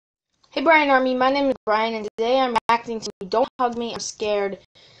Hey Brian Army, my name is Brian, and today I'm reacting to Don't Hug Me, I'm Scared.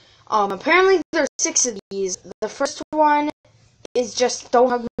 Apparently there's 6 of these. The first one is just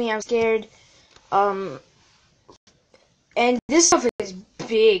Don't Hug Me, I'm Scared. And this stuff is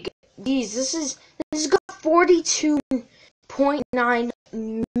big. This has got 42.9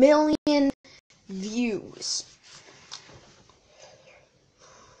 million views.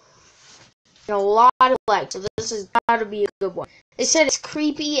 And a lot of likes, so this has gotta be a good one. They said it's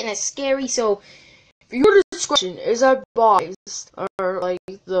creepy and it's scary, so your discretion is advised. Or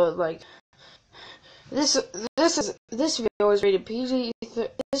this video is rated PG.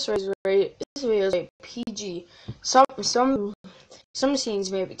 This video is rated PG. Some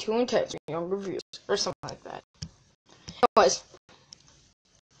scenes may be too intense for younger viewers or something like that. Anyways.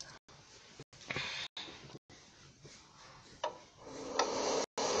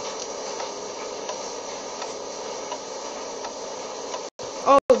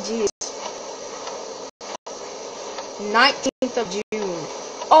 Oh jeez. 19th of June.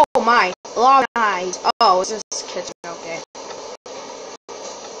 Oh my, long eyes. Oh, it's just catching. Okay.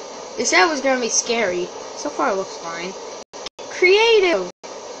 They said it was gonna be scary. So far, it looks fine. Creative.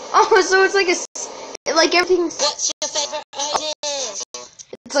 Oh, so it's like everything's. What's your favorite idea?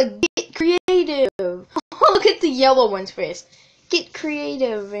 It's like get creative. Oh, look at the yellow one's face. Get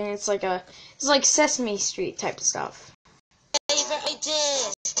creative, and it's like Sesame Street type stuff. Favorite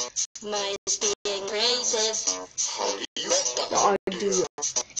ideas? Mine's being creative. Oh, dude.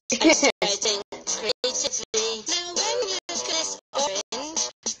 Exciting creatively. Now when you look at this orange,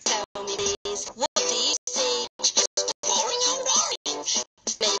 tell me please, what do you see? Just a boring old orange.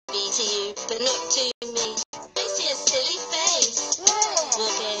 Maybe to you, but not to me. I see a silly face.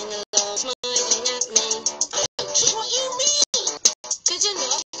 Walking along, smiling at me. I don't see what you mean. Cause you're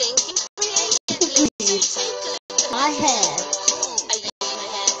not thinking creatively. Take a look at My hair. I use my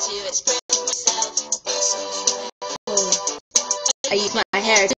hair to express myself. I use my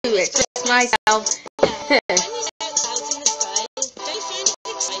hair to express myself. When you look out in the sky, don't you find it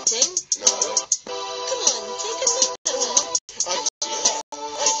exciting? No. Come on, take another look.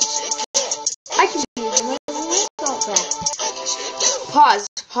 I can do it. Pause.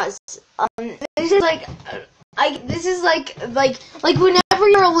 This is like whenever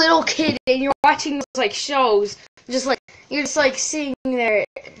you're a little kid and you're watching those like shows, you're just sitting there.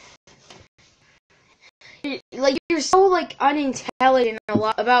 You're so unintelligent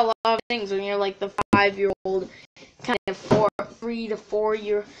about a lot of things when you're like the 5-year-old kind of 3 to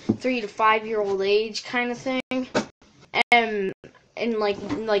 5-year-old age kind of thing, and like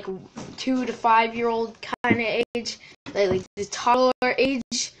 2 to 5-year-old kind of age, like the toddler age.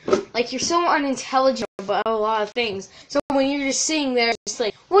 Like you're so unintelligent about a lot of things. So when you're just sitting there, just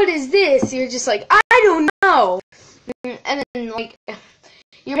like, what is this? You're just like, I don't know. And then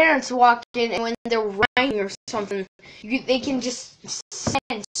your parents walk in, and when they're writing or something, they can just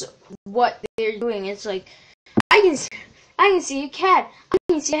sense what they're doing. It's like, I can see a cat. I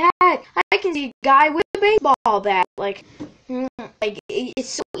can see a hat. I can see a guy with a baseball bat. It's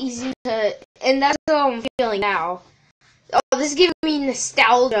so easy to, and that's how I'm feeling now. Oh, this is giving me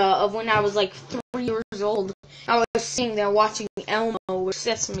nostalgia of when I was like 3 years old. I was sitting there watching Elmo or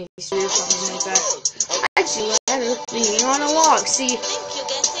Sesame Street or something like that. Actually, that is being on a walk. See,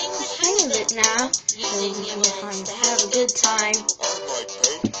 hang of it now. Have a good time. I might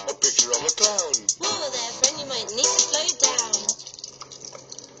paint a picture of a clown. Whoa there, friend, you might need to slow down.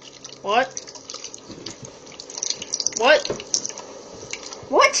 What? What?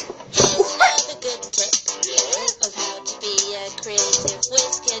 What? Another good tip of how to be a creative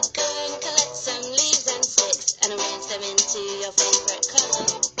whiz kid. Go and collect some leaves and sticks and arrange them into your favorite color.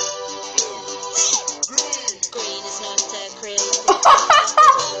 Green is not a creative color.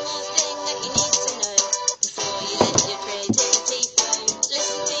 One more thing that you need to know before you let your creativity flow.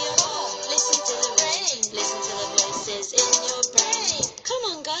 Listen to your heart, listen to the rain, listen to the voices in your brain. Come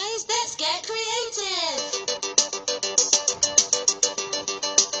on guys, let's get creative.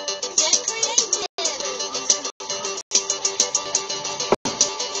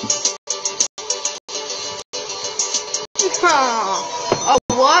 Oh,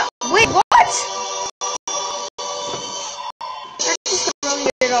 what? Wait, what? That's just a really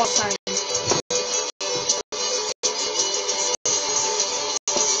good all time.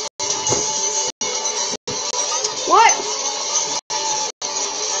 What?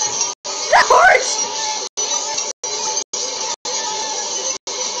 That hurts!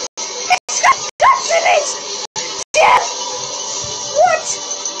 It's got guts in it! Yeah! What?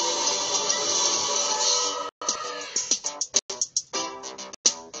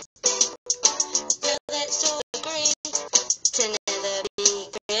 Let's all agree to never be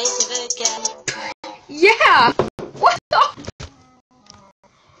creative Yeah. What the?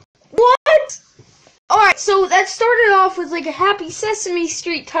 What? Alright, so that started off with like a Happy Sesame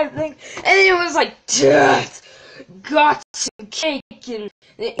Street type thing, and then it was like death, guts and cake, and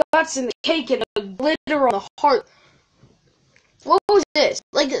guts and the cake and a glitter on the heart. What was this?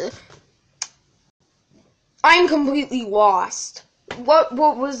 Like, I'm completely lost. What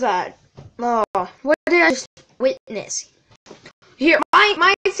was that? Oh, what did I just witness? Here,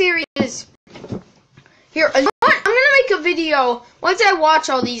 my theory is, here, I'm gonna make a video, once I watch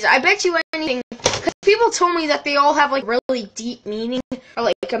all these, I bet you anything, because people told me that they all have, like, really deep meaning, or,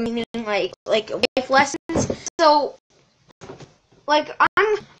 like, a meaning, like life lessons, so, like,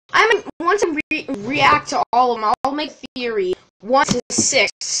 once I react to all of them, I'll make a theory, 1 to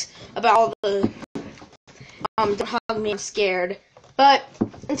 6, about all the, don't hug me, I'm scared, but,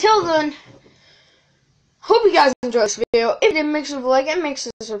 until then, hope you guys enjoyed this video. If you did, make sure to like and make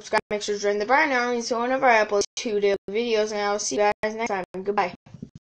sure to subscribe, make sure to join the Brian Army so whenever I upload 2 daily videos, and I will see you guys next time. Goodbye.